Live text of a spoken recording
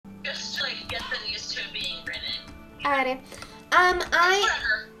Alrighty. I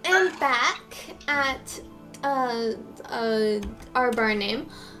am back at our bar name.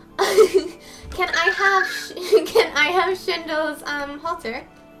 Can I have Shindle's halter,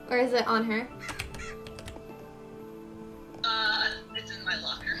 or is it on her? It's in my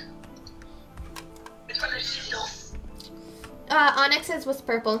locker. Which one is Shindle's? Onyx's was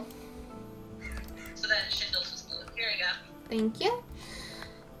purple. So then Shindle's was blue. Here you go. Thank you.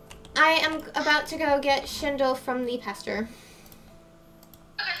 I am about to go get Shindle from the pasture.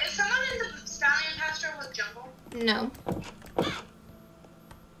 Okay, is someone in the stallion pasture with Jungle? No. Okay,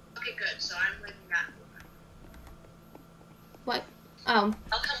 good. So I'm leaving that. What? Oh.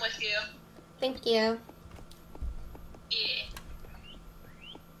 I'll come with you. Thank you. Yeah.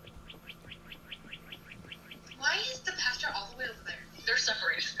 Why is the pasture all the way over there? They're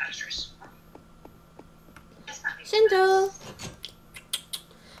separation pastures. That's not Shindle!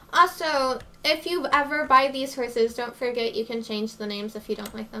 Also, if you ever buy these horses, don't forget you can change the names if you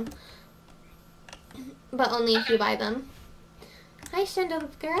don't like them. But only if you buy them. Hi, Shindle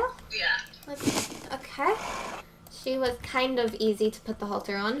girl. Yeah. Okay. She was kind of easy to put the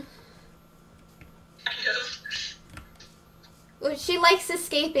halter on. Kind of. Well, she likes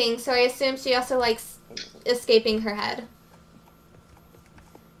escaping, so I assume she also likes escaping her head.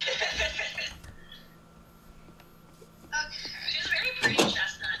 She's a very pretty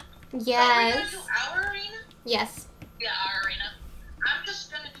chestnut. Yes. Are we going to our arena? Yes. Yeah, our arena. I'm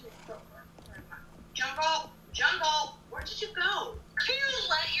just gonna do a quick one. Jungle, where did you go? Can you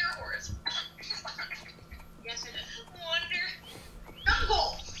let your horse? Yes, it is. Wonder.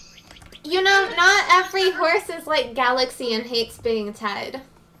 Jungle! You know, not every horse is like Galaxy and hates being tied.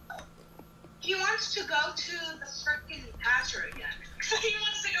 He wants to go to the freaking pasture again. He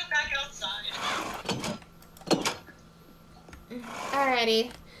wants to go back outside.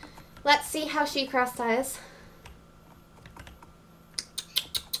 Alrighty. Let's see how she cross ties.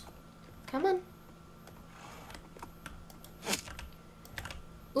 Come on.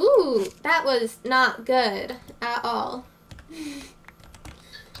 Ooh, that was not good at all.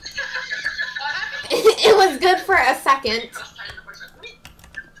 It was good for a second.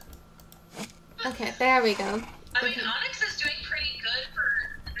 Okay, there we go. I mean, Onyx is doing pretty good for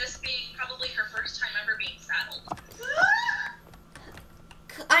this being probably her first time ever being saddled.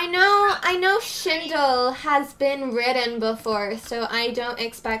 I know Shindle has been ridden before, so I don't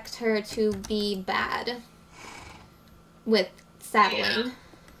expect her to be bad with saddling. Yeah.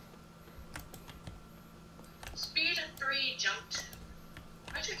 Speed 3, jump 2.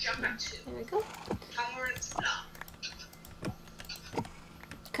 Why'd you jump at 2? There we go. How more it's not.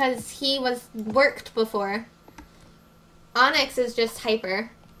 Because he was worked before. Onyx is just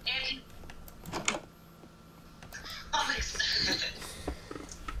hyper. And Onyx.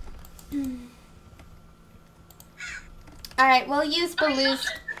 Alright, we'll use Baloo's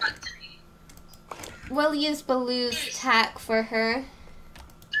tack for her. Okay.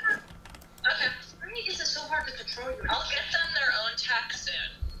 Why is it so hard to control you? I'll get them their own tack soon.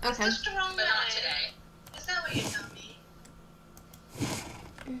 Okay. Is this the wrong But not way? today. Is that what you tell me?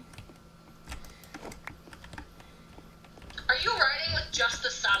 Are you riding with just the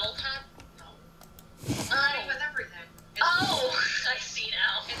saddle tack? No. I'm riding with everything. It's, Oh, I see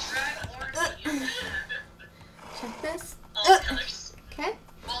now. It's red, orange, and yellow. Check this. All the colors. Okay.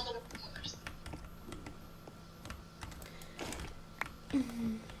 All the colors.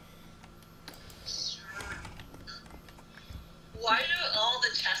 Why do all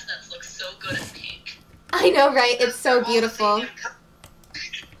the chestnuts look so good in pink? I know, right? It's so They're all the beautiful. same color.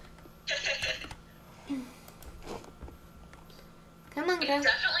 Come on, I girl.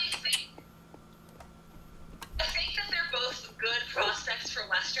 definitely think that they're both good prospects for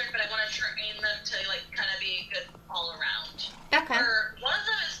Western, but I want to train them to like kind of be good all around. Okay. Or one of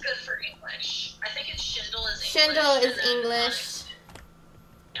them is good for English. I think it's Shindle is English. Shindle and is then English. Onyx-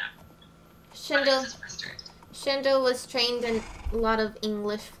 Yeah. Shindle. Onyx is Western. Shindle was trained in a lot of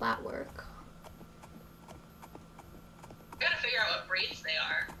English flat work. I gotta figure out what breeds they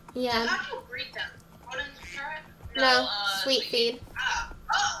are. Yeah. How do you breed them? Golden parrot? No, sweet feed. Ah.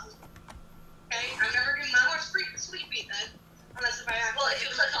 Oh! Okay, I'm never giving my horse sweet feed then. Unless if I have Well, if you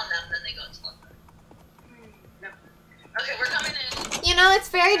click on them, then they go into one. No. Okay, we're coming in. You know, it's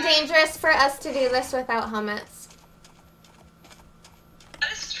very dangerous for us to do this without helmets.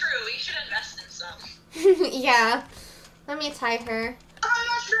 That is true. We should invest in some. Yeah. Let me tie her. I'm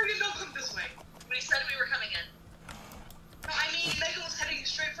not sure you don't come this way. We said we were coming in. No, I mean, Megyn was heading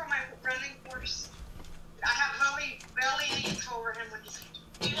straight for my running horse. I have barely any control over him when he's...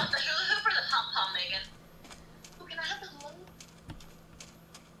 Do you want the hula hoop or the pom-pom, Megan? Oh, can I have the hula hoop?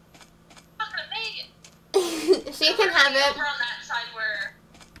 Talking to Megan. She have it. Over on that side where...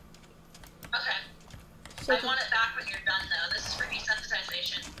 Okay. I want it back when you're done, though. This is for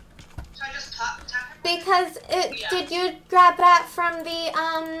desensitization. So I just tap it? Because it... Yeah. Did you grab that from the,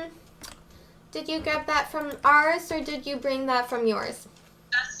 Did you grab that from ours, or did you bring that from yours?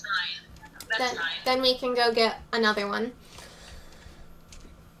 That's fine. That's fine. Then we can go get another one.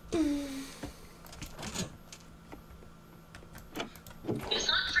 He's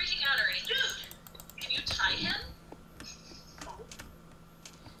not freaking out or anything. Dude, can you tie him?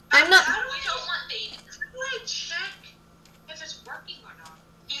 I'm not... We don't want babies. How do I check if it's working or not?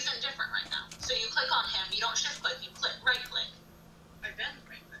 He's indifferent right now. So you click on him. You don't shift click. You click right click. I've been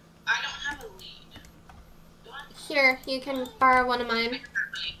right click. I don't have a lead. Do I? Here, you can borrow one of mine.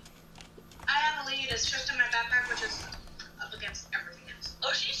 I have a lead. It's just in my backpack, which is up against everything else.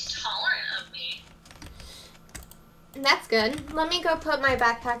 Oh, she's tolerant of me. That's good. Let me go put my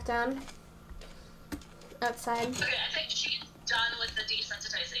backpack down. Outside. Okay, I think she's done with the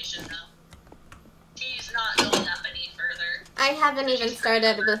desensitization, though. She's not going up any further. I haven't even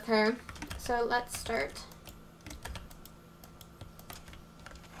started with her. So let's start.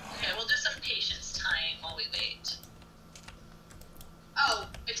 Okay, we'll do some patience tying while we wait. Oh,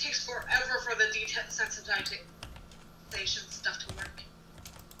 it takes forever for the desensitization stuff to work.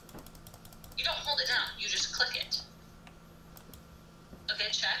 You don't hold it down, you just click it. Okay,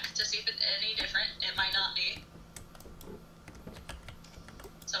 check to see if it's any different. It might not be.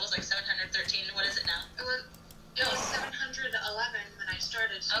 So it was like 713. What is it now? It was 711 when I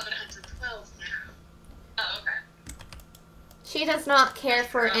started. 712 now. Oh, okay. She does not care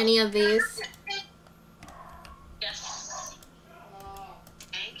for any of these. Yes.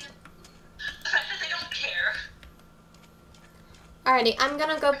 The fact that they don't care. Alrighty, I'm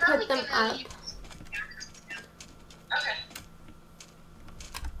gonna go put them up. Okay.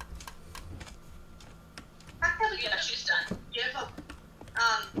 Yeah, she's done. Give up.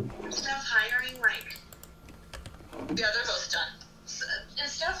 Instead of hiring, like... Yeah, they're both done.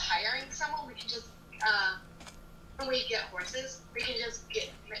 Instead of hiring someone, we can just, when we get horses, we can just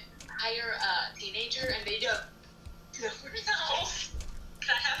hire a teenager and they just... No.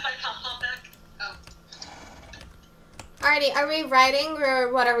 Can I have my pom-pom back? Oh. Alrighty, are we riding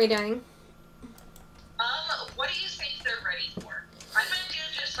or what are we doing? What do you think they're ready for? I'm gonna do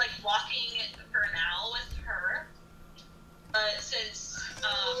just like walking for now with her. But since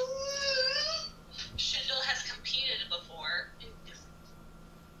Shindle has competed before,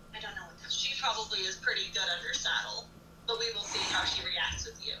 I don't know what that is. She probably is pretty good under saddle. But we will see how she reacts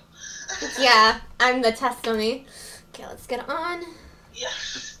with you. Yeah, I'm the test dummy. Okay, let's get on. Yeah.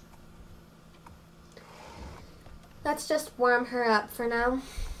 Let's just warm her up for now.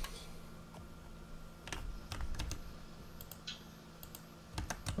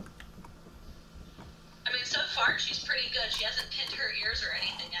 I mean, so far she's pretty good. She hasn't pinned her ears or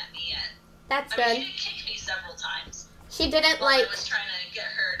anything at me yet. That's I mean, good. she did kick me several times. She didn't while like... I was trying to get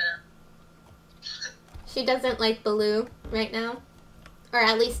her to... She doesn't like Baleu right now. Or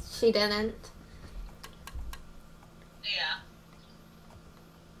at least she didn't. Yeah.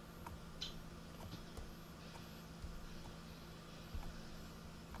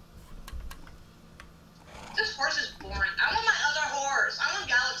 This horse is boring. I want my other horse. I want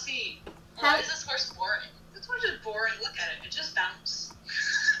Galaxy. Why is this horse boring? This horse is boring. Look at it. It just bounces.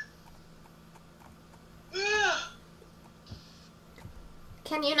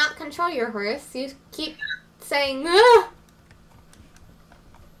 Can you not control your horse? You keep saying, "Ah!"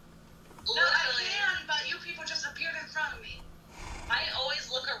 No, I can, but you people just appeared in front of me. I always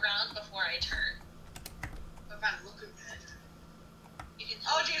look around before I turn. If I'm looking at it. You can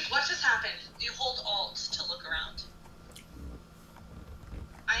Oh, jeez, what just happened? You hold Alt to look around.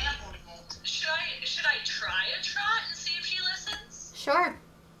 I am holding Alt. Should I try a trot and see if she listens? Sure.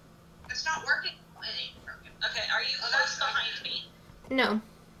 It's not working. It ain't working. Okay, are you close behind me? No.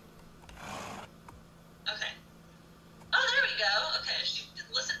 Okay. Oh, there we go. Okay, she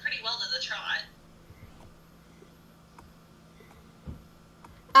listened pretty well to the trot.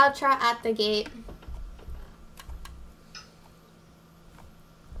 I'll trot at the gate.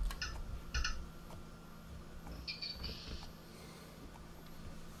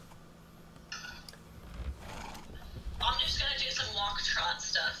 I'm just going to do some walk trot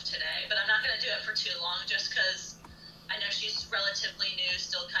stuff today, but I'm not going to do it for too long just because I know she's relatively new,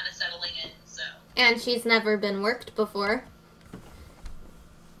 still kind of settling in, so. And she's never been worked before.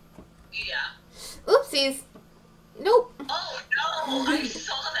 Yeah. Oopsies. Nope. Oh, no, I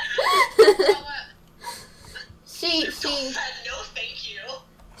saw that. She said no thank you.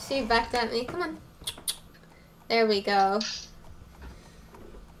 She backed at me. Come on. There we go.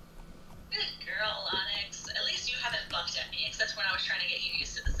 Good girl, Onyx. At least you haven't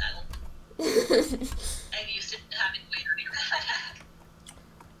I'm used to having weight on your back.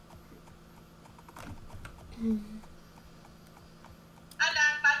 I'm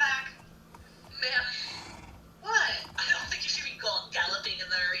back. Ma'am, What? I don't think you should be galloping in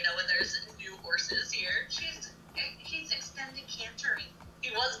the arena when there's new horses here. He's extended cantering. He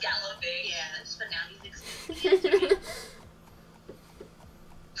was galloping. Yes, but now he's extended cantering.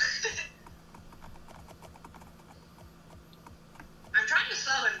 I'm trying to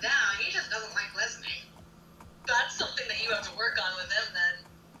slow him down. He just doesn't like listening. That's something that you have to work on with him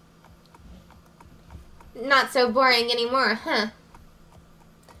then. Not so boring anymore, huh?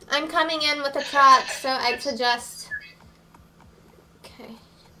 I'm coming in with a trot, so I'd suggest... Okay,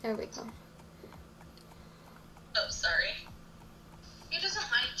 there we go. Oh, sorry. He doesn't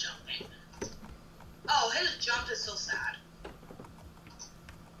like jumping. Oh, his jump is so sad.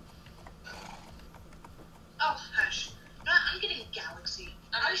 Oh, hush. No, I'm getting Galaxy.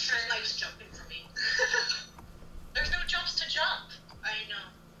 I'm sure he likes jumping for me. There's no jumps to jump. I know,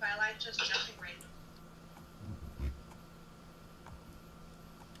 but I like just jumping right now.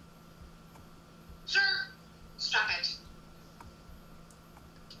 Sir, stop it.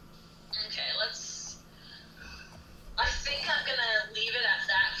 Okay, I think I'm gonna leave it at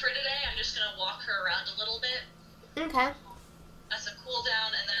that for today. I'm just gonna walk her around a little bit Okay. as a cool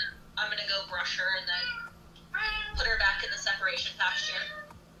down, and then I'm gonna go brush her and then put her back in the separation pasture.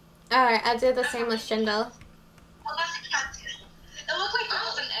 Alright, I'll do the same with Shindle. Oh, that's a cat tail. It looked like there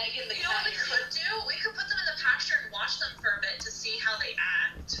was an egg in the You know what we could do? We could put them in the pasture and watch them for a bit to see how they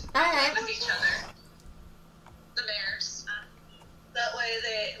act Alright. with each other. The mares. That way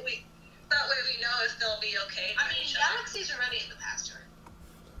we know if they'll be okay. I mean, Galaxy's already in the pasture.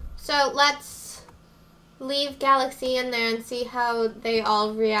 So let's leave Galaxy in there and see how they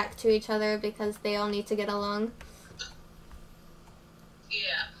all react to each other because they all need to get along.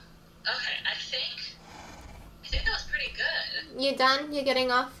 Yeah. Okay, I think that was pretty good. You done? You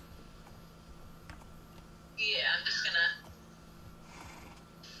getting off? Yeah, I'm just gonna.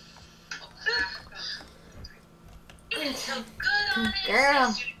 You did so good on it. Girl.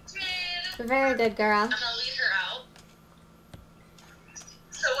 Yes, you did. Very good, girl. I'm gonna leave her out.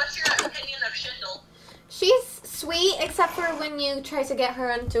 So, what's your opinion of Shindle? She's sweet, except for when you try to get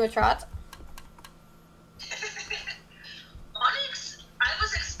her into a trot. Onyx, I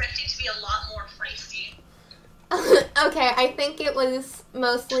was expecting to be a lot more feisty. Okay, I think it was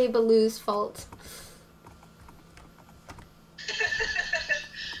mostly Baloo's fault. No,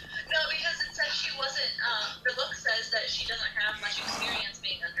 because it said she wasn't. The book says that she doesn't have much experience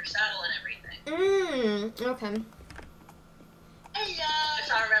being under saddle and everything. Okay. Hello.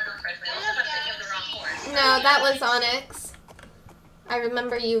 If I remember correctly, unless I'm thinking of the wrong horse. No, that was Onyx. I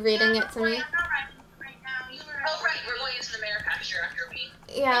remember you reading it to me. I'm not riding right now. You were. Oh, right, we're going into the mare pasture after we.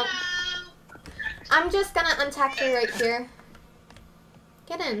 Yeah. Hello. I'm just gonna untack her right here.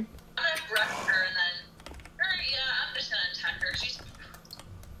 Get in. I'm gonna brush her and then. I'm just gonna attack her. She's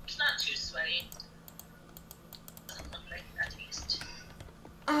not too sweaty. Doesn't look like that taste.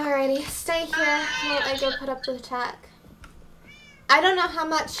 Alrighty, stay here while I go put up the tack. I don't know how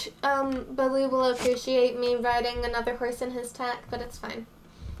much Baloo will appreciate me riding another horse in his tack, but it's fine.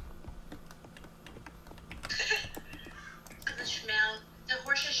 The smell. The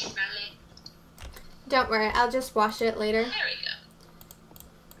horse is smelling. Don't worry, I'll just wash it later. There we go.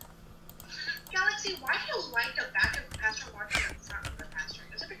 Galaxy, why do you like the back of the pasture more than the front of the pasture?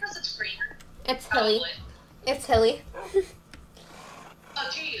 Is it because it's greener? It's hilly. Probably. It's hilly. Oh,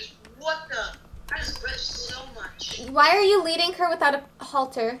 jeez. What the? I just glitched so much. Why are you leading her without a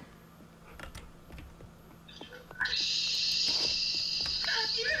halter? How did I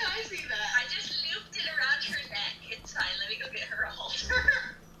see that? I just looped it around her neck. It's fine. Let me go get her a halter.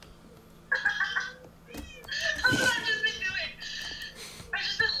 That's what I've just been doing. I've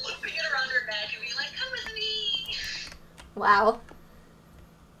just been looping it around her neck and being like, come with me. Wow.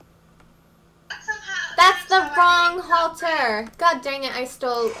 That's That's the wrong halter. God dang it, I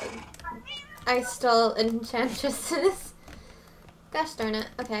stole Enchantresses. Gosh darn it.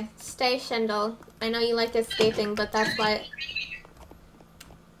 Okay, stay Shindle. I know you like escaping, but that's why...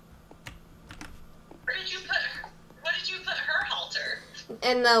 Where did you put her? What did you put her halter?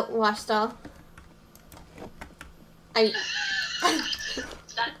 In the wash stall. That's the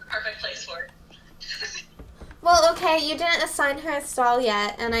perfect place for it. Well, okay, you didn't assign her a stall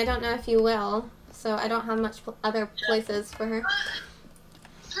yet, and I don't know if you will, so I don't have much other places for her.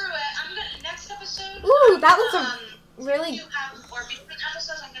 Screw it. I'm gonna next episode. Ooh, that was a really... between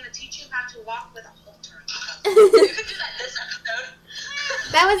episodes, I'm gonna teach you how to walk with a halter. You could do that this episode.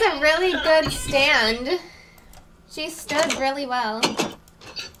 That was a really good stand. She stood really well.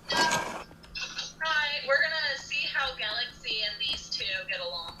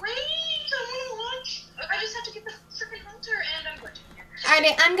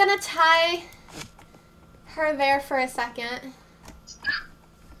 Alrighty, I'm gonna tie her there for a second.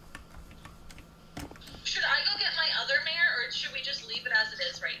 Should I go get my other mare, or should we just leave it as it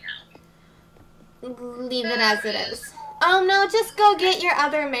is right now? Leave it as it is. Oh no, just go get your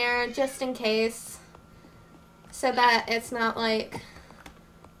other mare, just in case. So that it's not like...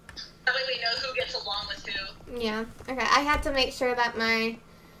 That way we know who gets along with who. Yeah, okay, I had to make sure that my...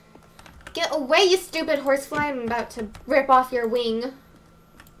 Get away, you stupid horsefly, I'm about to rip off your wing.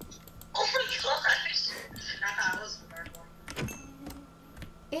 Oh my gosh! I thought it was horrible.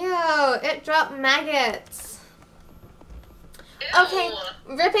 Ew, it dropped maggots. Ew. Okay,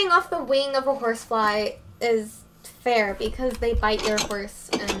 ripping off the wing of a horsefly is fair because they bite your horse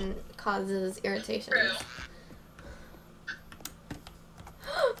and causes irritation. True.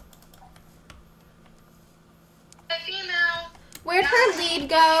 Hey, female. Where'd her lead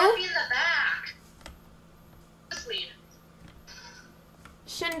go? Be in the back. This lead.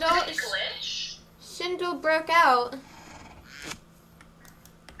 Did it Shindle, glitch? Shindle broke out.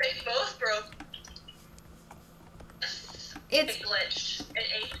 They both broke. It's, It glitched. It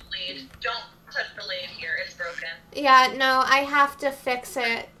ate the lead. Don't clip the lead here. It's broken. yeah, no, I have to fix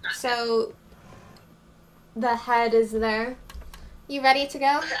it so the head is there. You ready to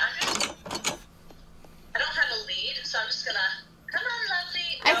go? Okay, I don't have a lead, so I'm just gonna... Come on,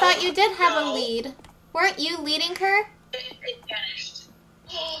 lovely. I No, thought you did have a no. lead. Weren't you leading her? It vanished.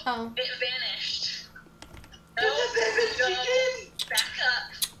 Oh. It vanished. No, It's a baby no. chicken. Back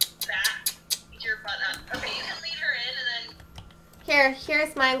up. Back your butt up. Okay, you can lead her in, and then...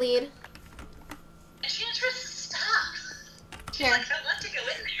 Here's my lead. Enchantress, stop. She's Here. like, I want to go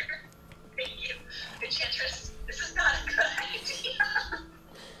in there. Thank you. Enchantress, this is not a good idea.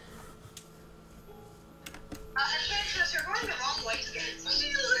 Enchantress, you're going the wrong way.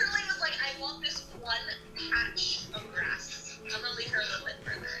 She literally was like, I want this one patch of grass. I'm gonna leave her a little bit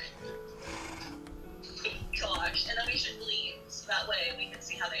further in. Gosh, and then we should leave, so that way we can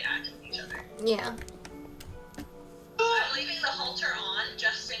see how they act with each other. Yeah. I'm leaving the halter on,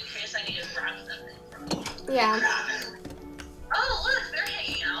 just in case I need to grab them. Yeah. Oh, look, they're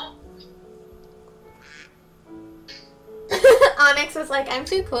hanging out. Onyx was like, I'm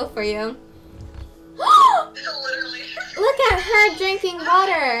too cool for you. Literally. Look at her drinking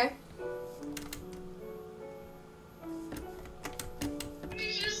water.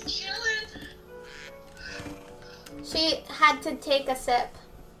 She's just chilling. She had to take a sip.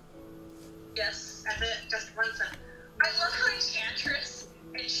 Yes, and then just one sip. I love how Enchantress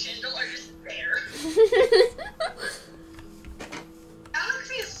and Shindle are just there.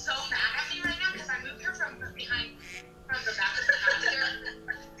 Galaxy is so mad at me right now because I moved her from behind, from the back of the pasture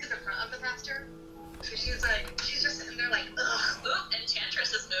to the front of the pasture. So she's just sitting there like, ugh. Oop,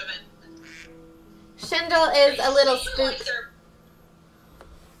 Enchantress is moving. Shindle is a little They seem like spooked. they're-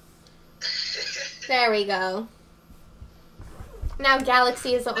 There we go. Now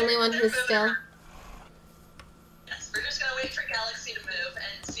Galaxy is the only one who's still. Yes, we're just gonna wait for Galaxy to move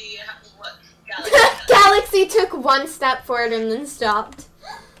and see what Galaxy does. Galaxy took one step forward and then stopped.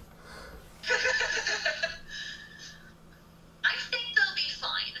 I think they'll be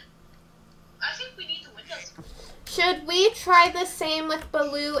fine. I think we need the windows. Should we try the same with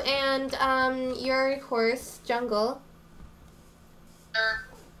Baleu and your horse, Jungle? Sure.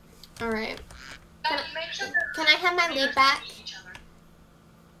 Alright. Make sure Can I have my lead back? each other.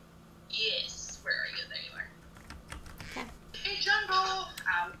 Yes, where are you? There you are. Hey, Jungle! Ow.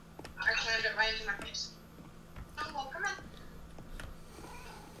 I slammed it right into my face. Jungle, come on.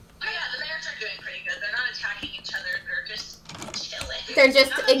 Oh yeah, the mares are doing pretty good. They're not attacking each other. They're just chilling. They're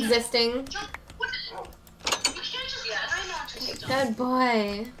just existing. Jungle, what? You can't just Yes. climb onto stuff. Good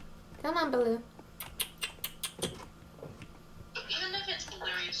boy. Come on, Baleu. Even if it's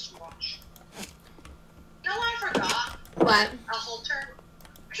hilarious to watch. No, I forgot. What? A halter.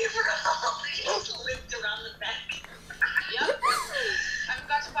 You forgot. They just lived around the neck. Yep. I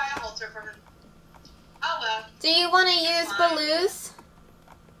forgot to buy a halter for him. Oh well. Do you want to use Baleu's?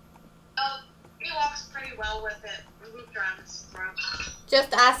 Oh, he walks pretty well with it. We moved around his throat.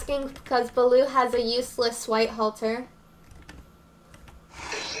 Just asking because Baleu has a useless white halter.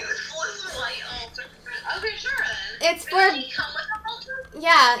 Useless white altar. Okay, sure then. It's Does for, he come with a halter?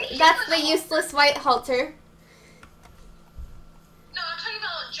 yeah, that's the useless white halter. No, I'm talking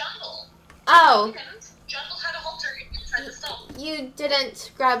about Jungle. Oh, Jungle had a halter inside the stall. you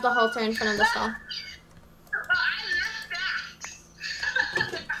didn't grab the halter in front of the stall. But I left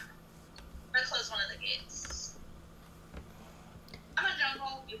that. I closed one of the gates. I'm a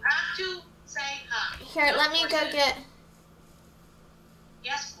Jungle. You have to say hi. Here, let me go get...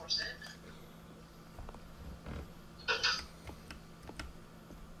 Yes, force it.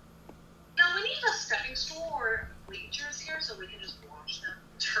 driving stool or bleachers here so we can just wash them.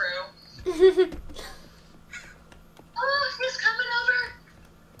 True. Oh, he's coming over.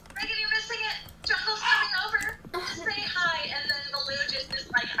 Megan, you're missing it. Jungle's coming over. Say hi. And then Baleu just is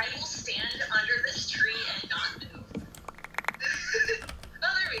like, I will stand under this tree and not move.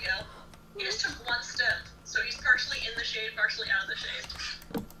 Oh, there we go. He just took one step. So he's partially in the shade, partially out of the shade.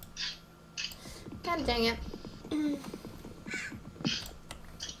 God dang it.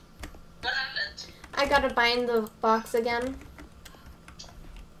 What happened? I gotta bind the box again.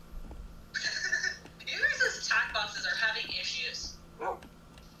 You guys' attack boxes are having issues.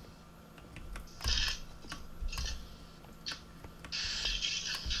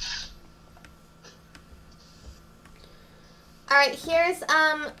 Alright, here's,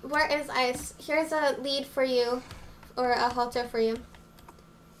 where is Ice? Here's a lead for you, or a halter for you.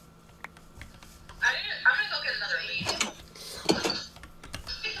 I'm gonna go get another lead.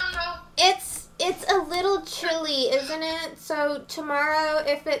 It's a little chilly, isn't it? So tomorrow,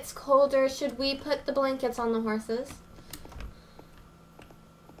 if it's colder, should we put the blankets on the horses?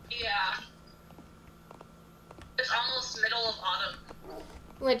 Yeah. It's almost middle of autumn.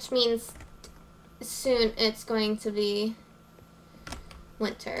 Which means soon it's going to be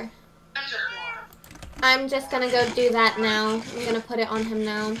winter. I'm just gonna go do that now. I'm gonna put it on him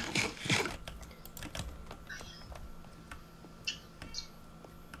now.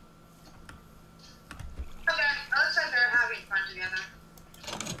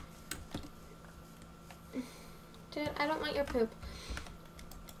 Dude, I don't want your poop.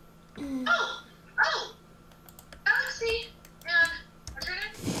 Oh! Galaxy and what's her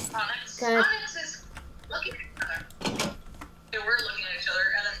name? Onyx. Good. Onyx is looking at each other. They were looking at each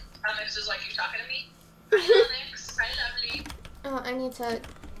other, and then Onyx was like, you talking to me? Hi, Onyx. Hi, lovely. Oh, I need to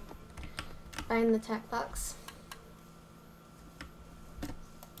bind the tack box.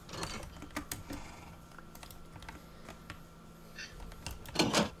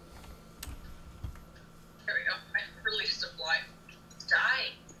 There we go. I released a fly.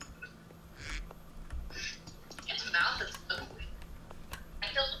 Die. Its mouth is ugly. I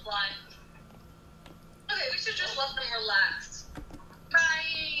killed the fly. Okay, we should just let them relax.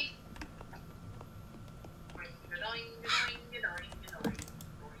 Bye!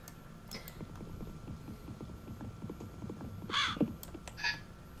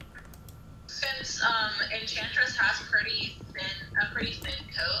 Since Enchantress has a pretty thin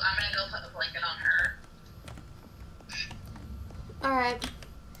coat, I'm gonna go put a blanket on her. Alright.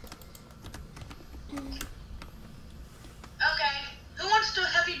 Okay, who wants the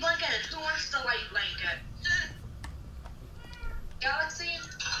heavy blanket? Who wants the light blanket? Galaxy?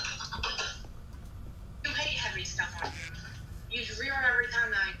 You hate heavy stuff on you. You rerun every time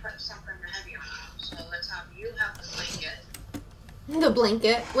that I put something heavy on you. So let's have you have the blanket. The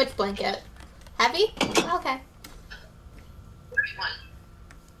blanket? Which blanket? Heavy? Okay. Which one?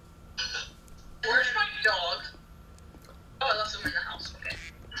 Where's my dog? Oh, I left him in the house. Okay.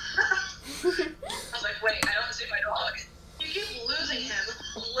 I was like, wait, I don't see my dog. You keep losing him.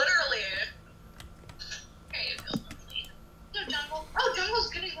 Literally. Okay, it feels lovely. No, Jungle. Oh, Jungle's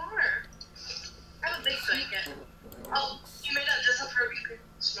getting water. I have a big blanket. Oh, you made that disapprove you could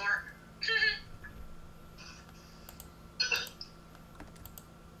snort.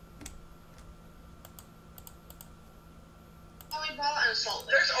 Volleyball and salt.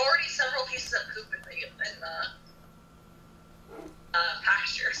 There's already several pieces of poop in the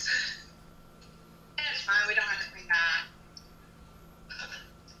pastures. It's fine, we don't have to clean that.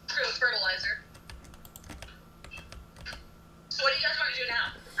 Screw fertilizer. So what do you guys want to do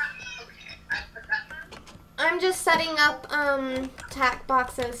now? Okay, I put that down. I'm just setting up tack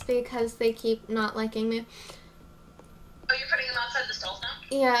boxes because they keep not liking me. Oh, you're putting them outside the stalls now?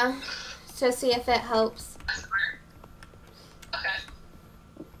 Yeah, to see if it helps. That's smart. Okay.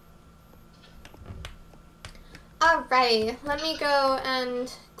 Alright, let me go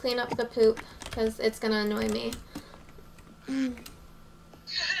and clean up the poop because it's gonna annoy me. Where?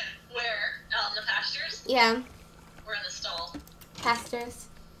 Out in the pastures? Yeah, Or in the stall? pastures.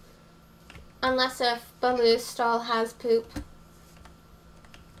 Unless if Baleu's stall has poop.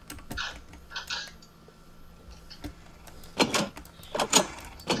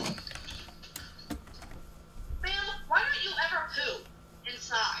 Ma'am, why don't you ever poop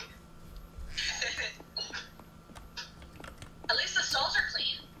inside? At least the stalls are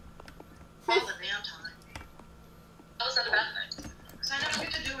clean. All the damn time. How is that a bad thing? Because I never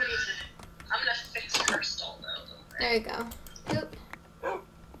get to do anything. I'm gonna fix her stall though a little bit. There you go. Poop.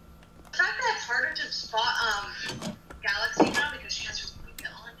 The fact that it's harder to spot Galaxy now because she has her blanket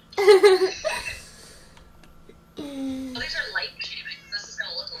on. Well, these are light shavings. This is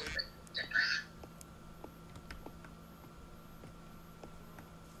gonna look a little bit different.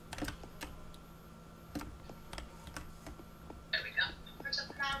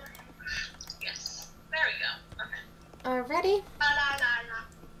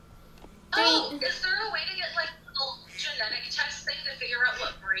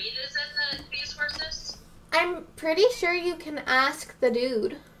 pretty sure you can ask the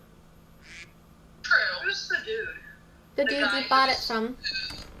dude. True. Who's the dude? The dude you bought it from.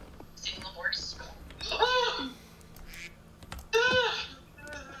 Stealing the horse.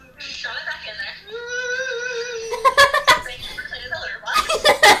 Shove it back in there. Thank you for cleaning the litter box.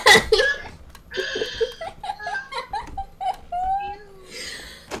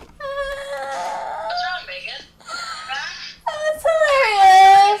 What's wrong, Megan? Back? That's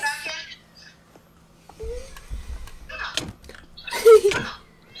hilarious.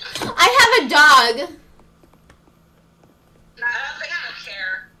 I have a dog. I don't think he'll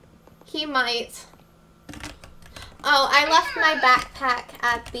care. He might. Oh, I left my backpack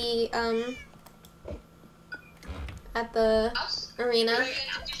at the arena. Megan,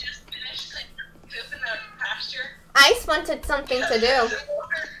 did you just finish cleaning poop in the pasture? Ice wanted something to do.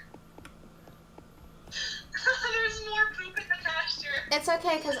 There's more poop in the pasture. It's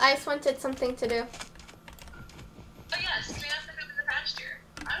okay, because Ice wanted something to do. Oh yes, clean up the poop in the pasture.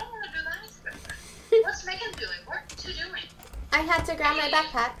 I don't want to do that. What's Megan doing? What's she doing? I had to grab my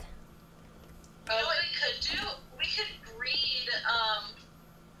backpack. You know what we could do? We could breed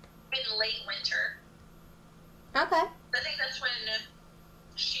in late winter. Okay. I think that's when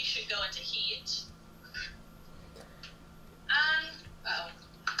she should go into heat. I'm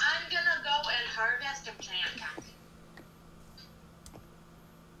gonna go and harvest a plant.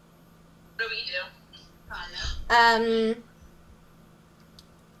 What do we do?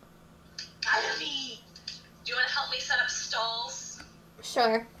 Do you want to help me set up stalls?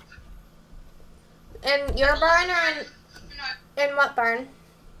 Sure. In your barn or in what barn?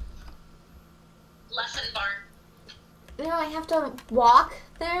 Lesson barn. No, I have to walk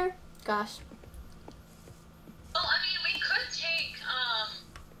there? Gosh. Well, I mean, we could take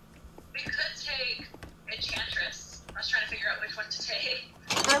Enchantress. I was trying to figure out which one to take.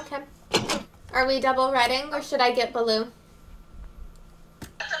 Okay. Are we double riding or should I get Baleu?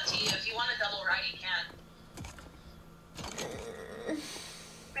 That's up to you. If you want to double ride, you can.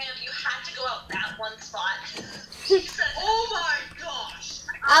 Man, if you had to go out that one spot. She said, Oh my gosh!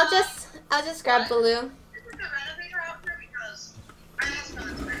 I'll just grab Baleu. Is the renovator out here? Because I asked for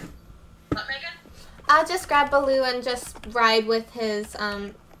this man. what, Megan? I'll just grab Baleu and just ride with his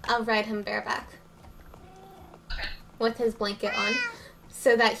I'll ride him bareback. Okay. With his blanket on.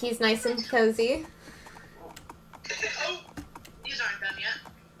 So that he's nice and cozy. Oh, these aren't done yet.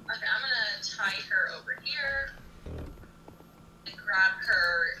 Okay, I'm gonna tie her over here. And grab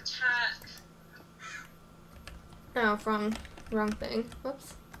her tack. Oh, wrong thing.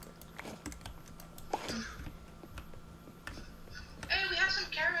 Whoops. Hey, we have some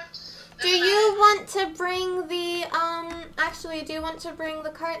carrots. Do you want to bring the actually do you want to bring the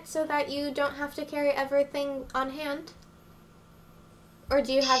cart so that you don't have to carry everything on hand? Or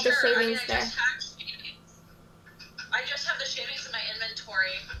do you have the Sure, shavings there? I just have the shavings in my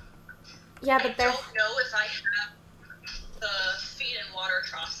inventory. Yeah, but I they're don't know if I have the feed and water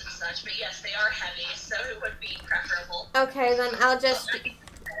troughs and such, but yes, they are heavy, so it would be preferable. okay, then I'll just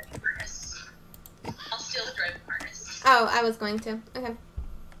I'll steal the driving harness. Oh, I was going to. Okay.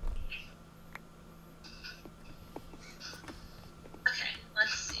 Okay,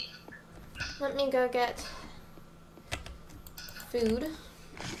 let's see. Let me go get food.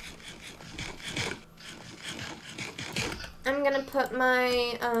 I'm gonna put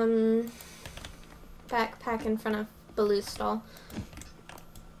my backpack in front of Baleu's stall.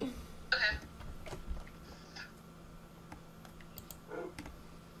 Okay.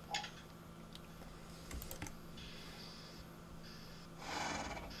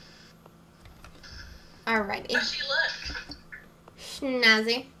 Alrighty. How's she look?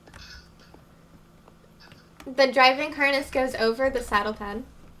 Snazzy. The driving harness goes over the saddle pad.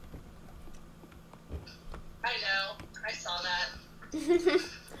 I know. I saw that.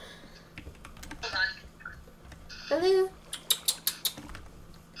 Hold on. Baleu.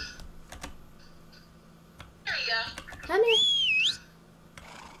 There you go. Come here.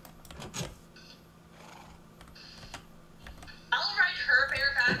 I'll ride her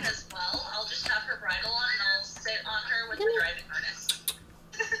bareback as well. I'll just have her bridle on and I'll sit on her with the driving harness.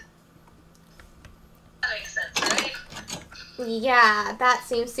 That makes sense, right? Yeah, that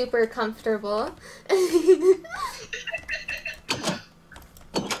seems super comfortable.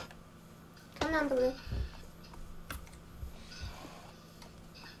 Come on, Baleu.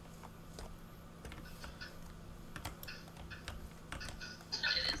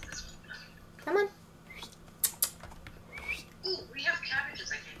 It is this one. Come on. Ooh, we have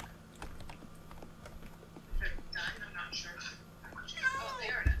cabbages, I think. They're done, I'm not sure. Oh, they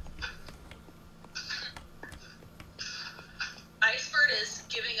are done. Icebird is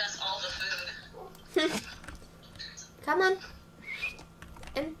giving us all the food.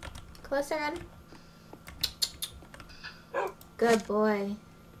 turn. Good boy.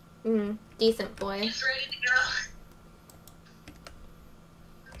 Decent boy. He's ready to go.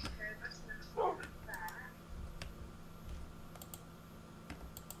 Okay, let's move that.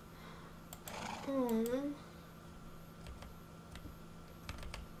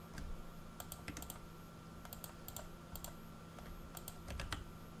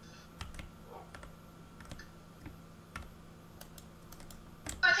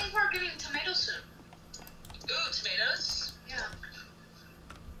 I think we're getting tomato soup. Ooh, tomatoes. Yeah.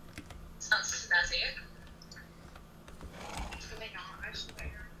 Sounds snazzy. They not, I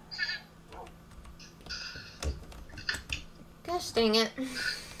swear. Gosh dang it.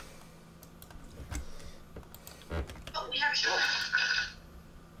 Oh, we have a show.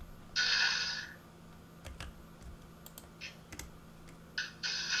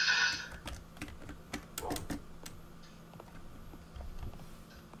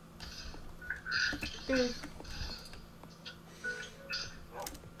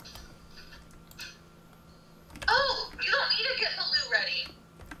 Oh, you don't need to get Baleu ready.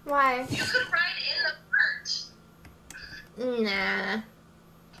 Why? You could ride in the cart. Nah.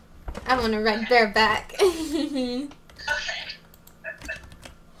 I want to ride bareback. Okay.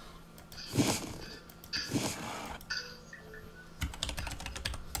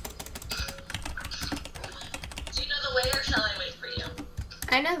 Do you know the way, or shall I wait for you?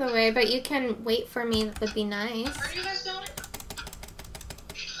 I know the way, but you can wait for me. That would be nice. Where are you guys going?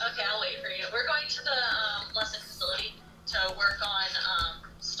 Okay, I'll wait for you. We're going to the lesson facility to work on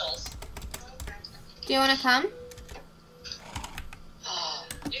stalls. Okay. Do you want to come? Oh,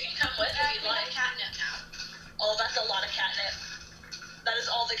 you can come with Yeah, if you'd we have like. catnip now. Oh, that's a lot of catnip. That is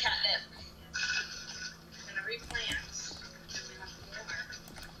all the catnip. I'm gonna replant. And we have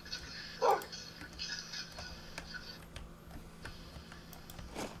more.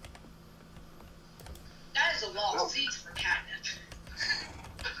 That is a lot of seeds for catnip.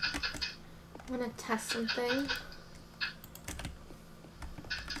 I want to test something.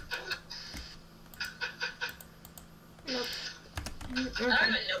 Nope. I don't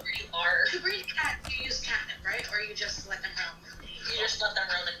even know where you are. To breed cat, you use catnip, right? Or you just let them roam? You just let them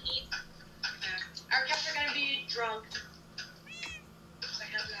roam and eat. Yeah. Our cats are gonna be drugged. So I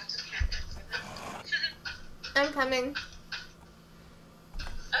have lots of catnip for them. I'm coming.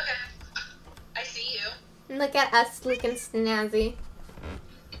 Okay. I see you. Look at us looking snazzy.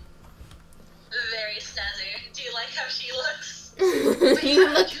 Very snazzy. Do you like how she looks? Wait, You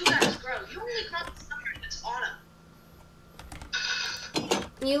how look. did you guys grow? You only grow in summer and it's autumn.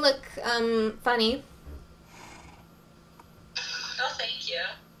 You look funny. Oh, thank you.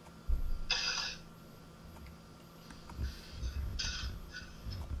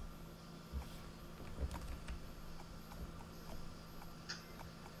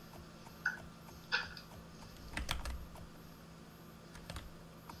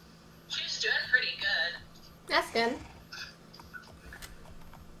 She's doing pretty good. That's good.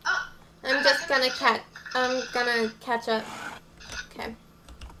 Oh, I'm just gonna catch up. Okay.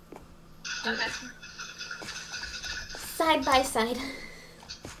 Okay. Side by side.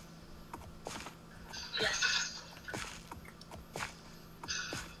 Yes.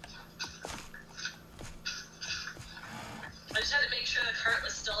 I just had to make sure the cart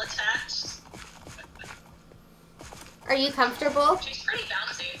was still attached. Are you comfortable? She's pretty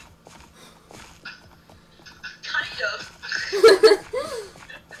bouncy. Kind of.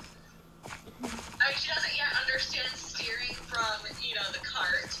 I mean, she doesn't yet understand steering from, the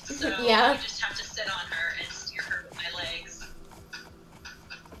cart, so Yeah. I just have to sit on her and steer her with my legs.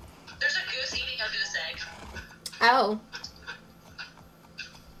 There's a goose eating a goose egg. Oh.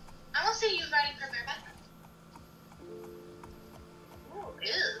 I want to see you riding for bareback. Oh,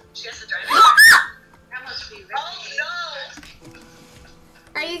 ew. She has to drive it. That must be really Oh no!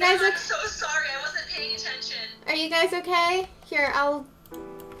 Are you guys I'm okay? so sorry, I wasn't paying attention. Are you guys okay? Here, I'll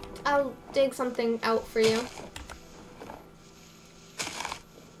dig something out for you.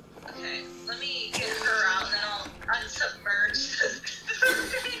 Okay, let me get her out and then I'll unsubmerge.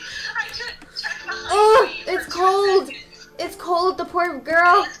 I couldn't check behind Oh, me for it's 2 cold. seconds. It's cold. The poor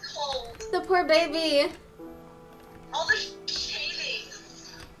girl. It's cold. The poor baby. All the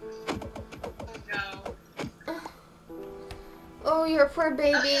shavings. Oh no. Oh, your poor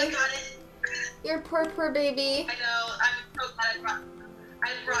Okay, I baby. got it. Your poor baby. I know, I'm so glad I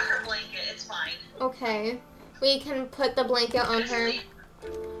brought her blanket, it's fine. Okay. We can put the blanket on her.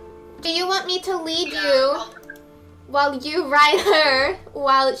 Do you want me to lead Yeah, you while you ride her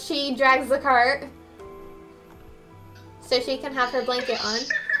while she drags the cart? So she can have her blanket on.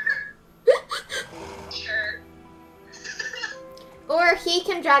 Sure. Or he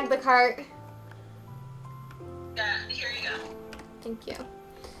can drag the cart. Yeah, here you go. Thank you.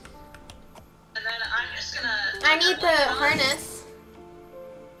 And then I'm just gonna... I need the harness.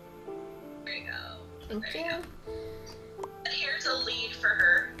 There you go. Thank There you. go. And here's a lead for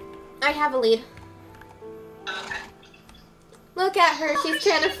her. I have a lead. Okay. Look at her. She's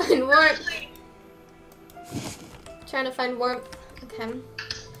trying to find warmth. Trying to find warmth. Okay.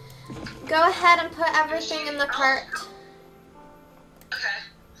 Go ahead and put everything in the cart. Okay.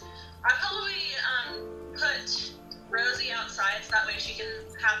 I'll probably put Rosie outside so that way she can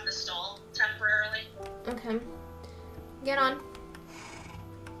have the stall temporarily. Okay. Get on.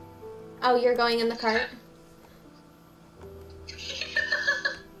 Oh, you're going in the cart?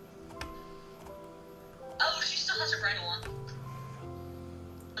 Oh, she still has her bridle on.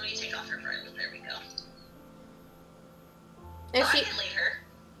 Let me take off her bridle. There we go. Is I she... can lead her.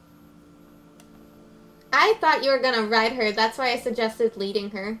 I thought you were gonna ride her. That's why I suggested leading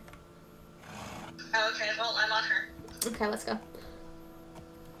her. Oh, okay. Well, I'm on her. Okay, let's go.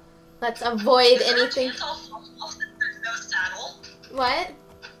 Let's avoid anything. Is there a chance I'll fall off since there's no saddle? What?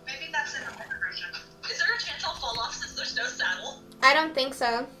 Maybe that's in the better version. Is there a chance I'll fall off since there's no saddle? I don't think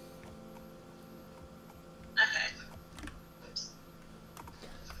so. Okay.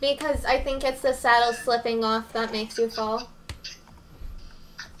 Because I think it's the saddle slipping off that makes you fall.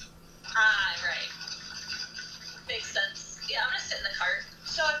 Ah, right. Makes sense. Yeah, I'm gonna sit in the cart.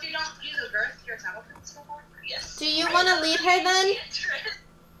 So if you don't use a girth, your saddle can still work? Yes. Do you want to lead her then? Enchantress.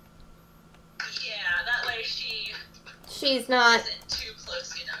 Yeah, that way she She's not. isn't too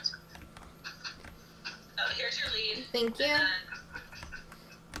close, you know. Oh, here's your lead. Thank you. And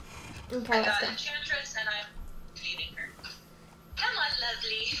Okay, I let's got go. Enchantress and I'm leading her. Come on,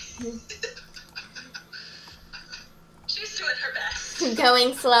 lovely. She's doing her best.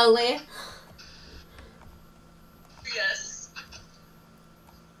 Going slowly. Yes.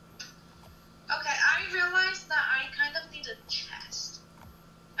 Okay, I realized that I kind of need a chest.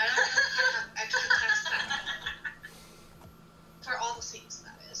 I don't know if I have extra chest for all the seats,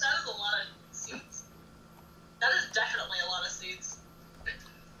 that is. That is a lot of seats. That is definitely a lot of seats.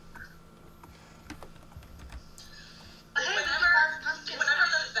 Whenever the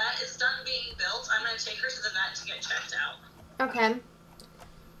vet is done being built, I'm going to take her to the vet to get checked out. Okay.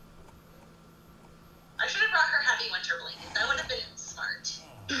 I should have brought her heavy winter blanket. That would have been smart.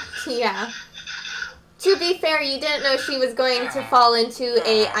 Yeah. To be fair, you didn't know she was going to fall into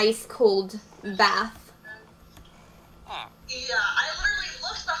a ice cold bath. Yeah, I literally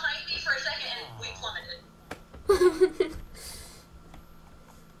looked behind me for a second and we plummeted.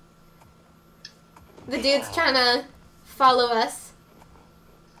 The dude's trying to follow us.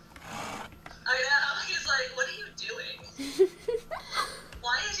 I know. He's like, what are you doing?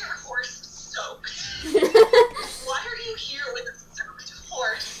 Why is your horse soaked? Why are you here with a soaked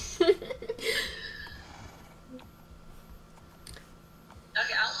horse? Okay,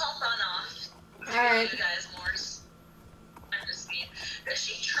 I'll hop on off. Alright. You guys more. I'm just being... Does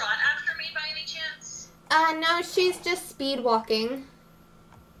she trot after me by any chance? No, she's just speed walking.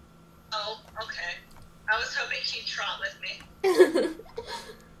 Oh, okay. I was hoping she'd trot with me.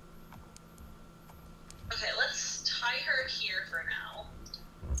 Okay, let's tie her here for now.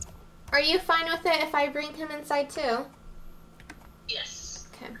 Are you fine with it if I bring him inside too? Yes.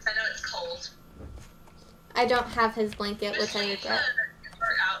 Okay. I know it's cold. I don't have his blanket, which I Just leave regret.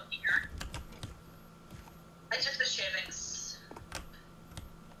 her out here. I took the shavings.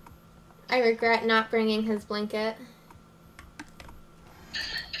 I regret not bringing his blanket. You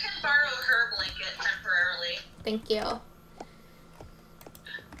can borrow her blanket temporarily. Thank you.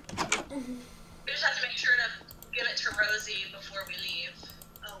 We just have to make sure to give it to Rosie before we leave.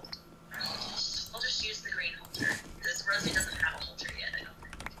 Oh, I'll just use the green halter because Rosie doesn't have a halter yet. I don't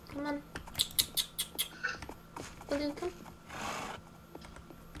think. Come on. Baloo, come.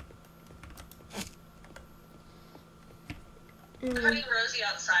 Putting Rosie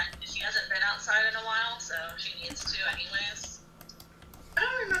outside. She hasn't been outside in a while, so she needs to anyways. I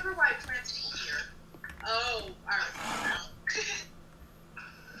don't remember why I planted here. Oh, alright.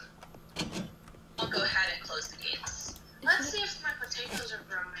 I'll go ahead and close the gates. Let's see if my potatoes are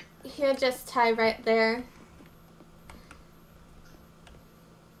growing. He'll just tie right there.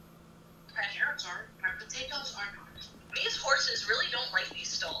 My carrots are. My potatoes are not. These horses really don't like these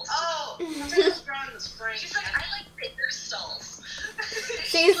stalls. Oh, potatoes grow in the spring. She's like, I like bigger stalls.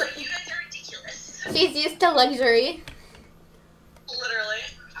 She's like, you guys are ridiculous. She's used to luxury. Literally.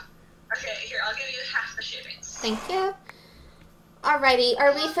 Okay, here, I'll give you half the shavings. Thank you. Alrighty,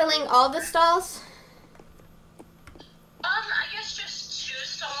 are we filling all the stalls? I guess just 2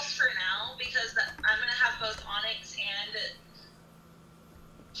 stalls for now, because I'm gonna have both Onyx and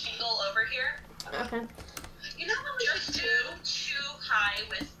Shingle over here. Okay. You high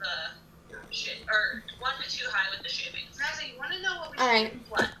with the shit, or 1 to 2 high with the shavings. Mazzy, you want to know what we All should right. do?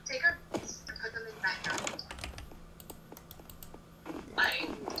 What? Take our boots and put them in the background. Like,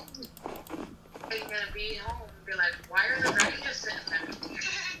 Are you gonna be home and be like, why are the dragons just sitting there?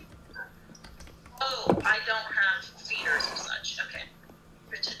 oh, I don't have feeders or such. Okay,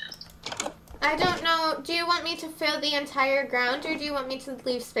 good to know. I don't know. Do you want me to fill the entire ground, or do you want me to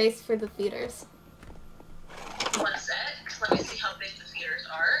leave space for the feeders? One sec. Let me see how big the feeders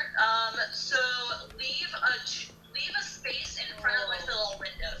are. So leave a space in front of like the little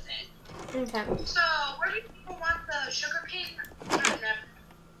window thing. Okay. So, where do people want the sugar cane?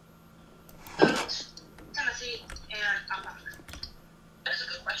 Oat, Timothy, and alpaca. That's a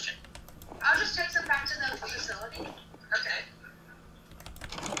good question. I'll just take them back to the facility. Okay.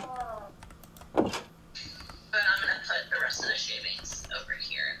 But I'm gonna put the rest of the shavings over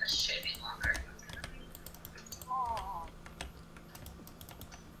here in this shaving locker.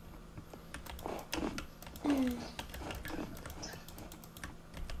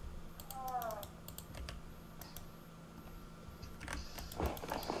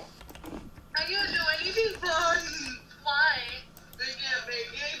 Are you doing anything fun? Why? They can't make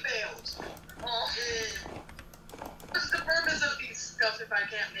hay bales. Oh. What's the purpose of these stuff if I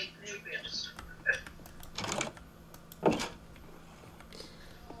can't make hay bales?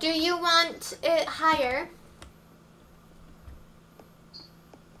 Do you want it higher?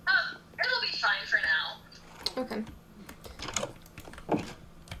 It'll be fine for now. Okay.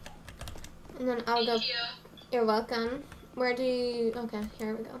 And then I'll go. Thank you. You're welcome. Where do you? Okay,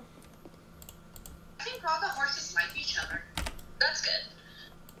 here we go. I think all the horses like each other. That's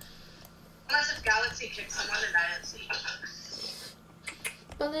good. Unless if Galaxy kicks someone and I didn't see.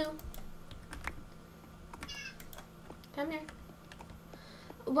 Baleu. Come here.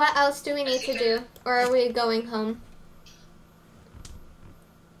 What else do we need to do? Or are we going home?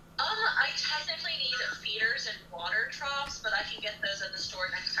 I technically need feeders and water troughs, but I can get those at the store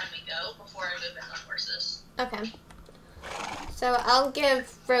next time we go before I move in the horses. Okay. So I'll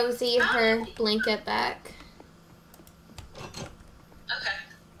give Rosie her blanket back. Okay.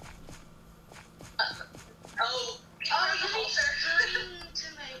 Oh, Oh, you need string to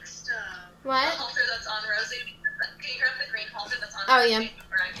make stuff. the What? halter that's on Rosie. Can you grab the green halter that's on Oh, Rosie? yeah.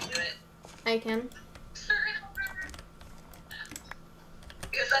 Or I can do it. I can.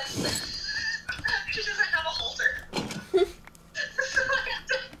 Because that's... she doesn't have a halter. So I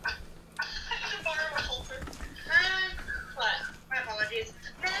have to borrow a halter. What? My apologies.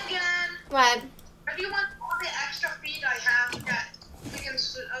 Megan, What? if you want all the extra feed I have, that we can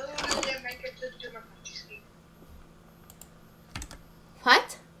make it to my country's feed.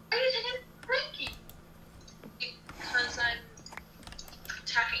 What? Why are you taking Frankie? Because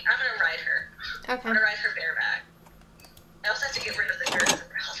I'm gonna ride her. I'm Okay. gonna ride her bareback. I also have to get rid of the dirt from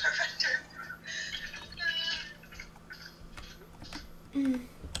her halter. Do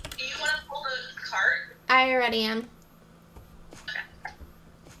you want to pull the cart? I already am. Okay.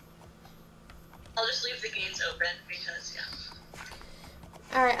 I'll just leave the gates open because,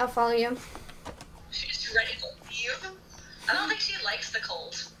 yeah. Alright, I'll follow you. She's ready to leave. I don't think she likes the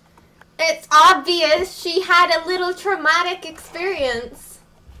cold. It's obvious she had a little traumatic experience.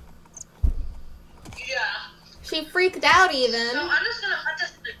 Yeah. She freaked out So even. I'm just gonna put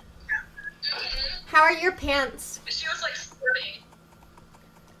this. How are your pants? She was like squirting.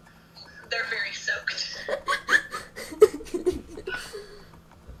 They're very soaked.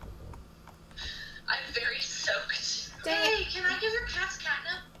 I'm very soaked. Dang Hey, it. can I give your cats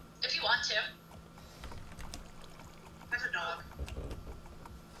catnip? If you want to. As a dog.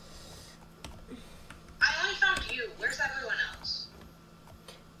 I only found you. Where's everyone else?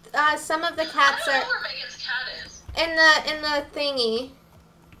 Some of the I cats don't know are where Megan's cat is. in the thingy.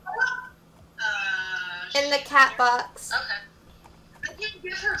 In the She's cat here. box. Okay. I can't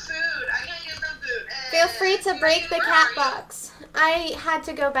give her food. I can't give them food. Feel free to break the Where cat are you? box. I had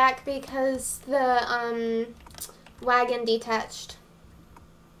to go back because the wagon detached.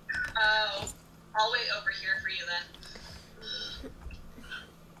 Oh. I'll wait over here for you then.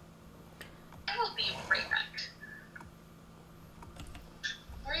 I will be right back.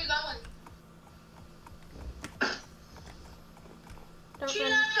 Where are you going? Don't She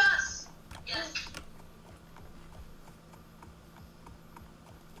run. left us. Yes.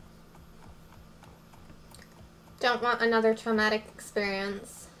 Don't want another traumatic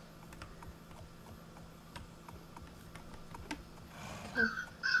experience.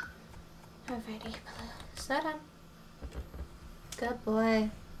 Alrighty, sit down. Good boy.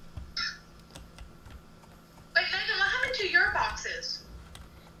 Wait, Megan, what happened to your boxes?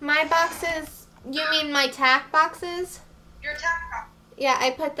 My boxes, you mean my tack boxes? Your tack box. Yeah,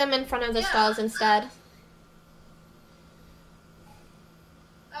 I put them in front of the stalls instead.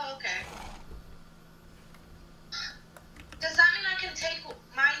 Oh, okay. Does that mean I can take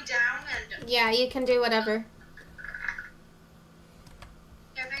mine down and... Yeah, you can do whatever.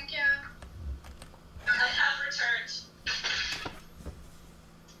 Yeah, thank you. I have returned.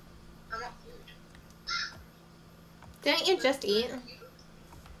 I want food. Didn't you just eat?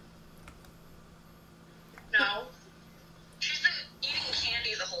 No. She's been eating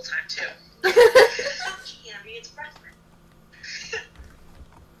candy the whole time, too. It's not candy, it's breakfast.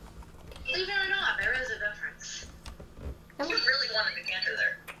 Believe it or not, there is a difference. You really wanted to canter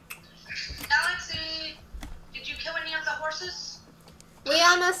there. Galaxy, did you kill any of the horses? We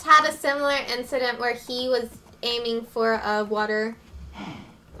almost had a similar incident where he was aiming for a water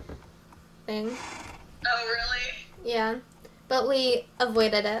thing. Oh, really? Yeah, but we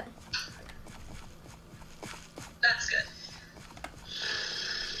avoided it. That's good.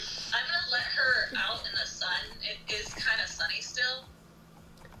 I'm gonna let her out in the sun. It is kind of sunny still.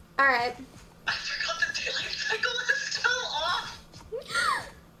 Alright. I forgot the daylight cycle is still off.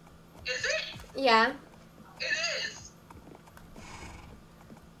 Is it? Yeah. It is.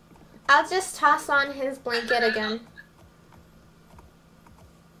 I'll just toss on his blanket again.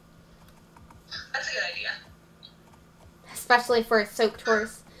 That's a good idea. Especially for a soaked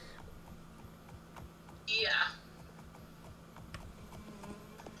horse. Yeah.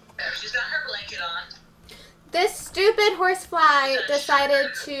 There, she's got her blanket on. This stupid horsefly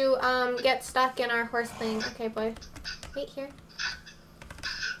decided to get stuck in our horse thing. Okay, boy. Wait here.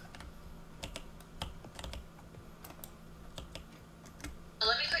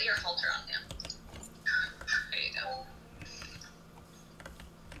 Let me put your halter on him. There you go.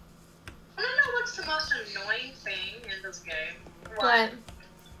 I don't know what's the most annoying thing in this game. What?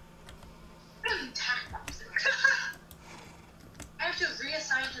 Tack boxes. I have to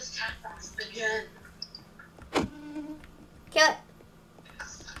reassign his tack box again. Kill it.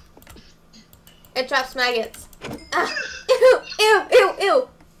 It drops maggots. Ah. Ew, ew, ew, ew.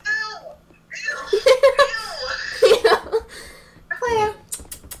 Ew. Claire,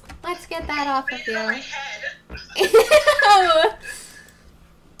 let's get that off of you. My head. Ew.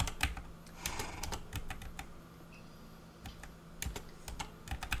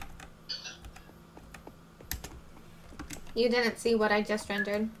 You didn't see what I just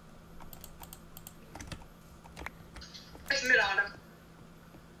rendered. I spit on him.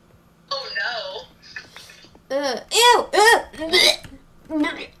 Oh no. Ew.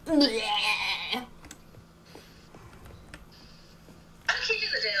 I'm keeping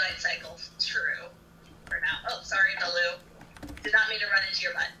the daylight cycle true for now. Oh, sorry, Baleu. Did not mean to run into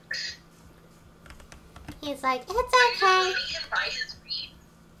your butt. He's like, it's Are you okay. leaving him by his reed?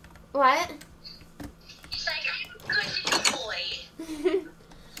 What? He's like, I'm a good boy.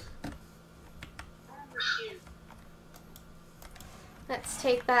 Oh, shoot. Let's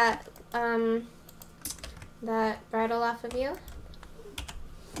take that that bridle off of you.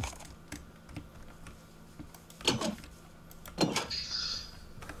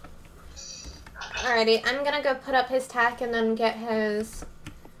 Alrighty, I'm gonna go put up his tack and then get his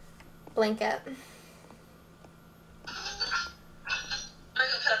blanket. I'm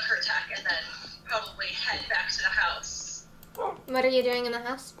gonna put up her tack and then probably head back to the house. What are you doing in the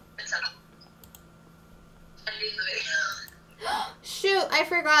house? It's ending the video. Shoot, I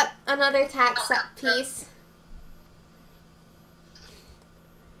forgot another tack piece.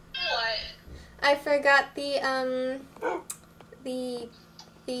 What? I forgot the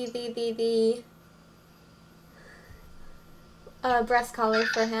breast collar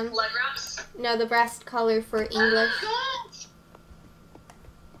for him. Leg wraps? No, the breast collar for English. Oh,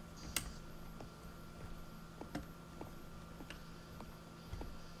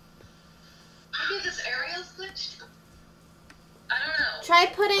 maybe this area's glitched? I don't know. Try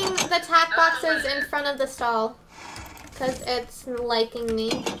putting the tack boxes in front of the stall, because it's liking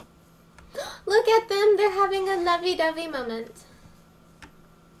me. Look at them, they're having a lovey-dovey moment.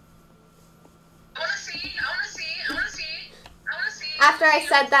 I wanna see. After I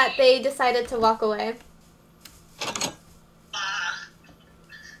said that, they decided to walk away.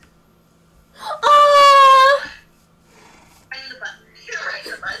 Oh! Right in the butt. Right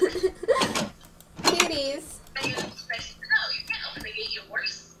in the butt. Cuties. No, you can't open the gate, you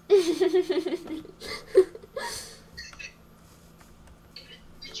horse.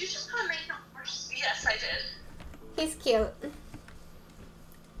 Did you just call Megyn a horse? Yes, I did. He's cute.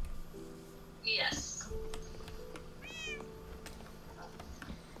 Yes.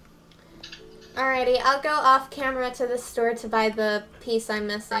 Alrighty, I'll go off camera to the store to buy the piece I'm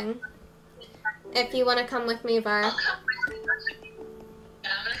missing. If you want to come with me, Var. I'll come with you.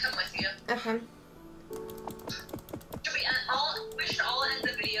 you. Okay. We should all end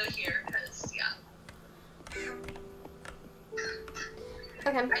the video here, because, yeah.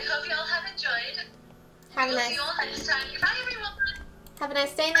 Okay. I hope you all have enjoyed. Have a We'll nice. see you all next time. Goodbye, everyone. Have a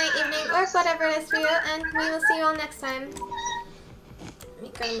nice day, night, evening, or whatever it is for you, and we will see you all next time. Let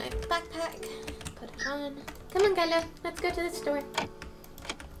me grab my backpack, put it on. Come on, Gala, let's go to the store.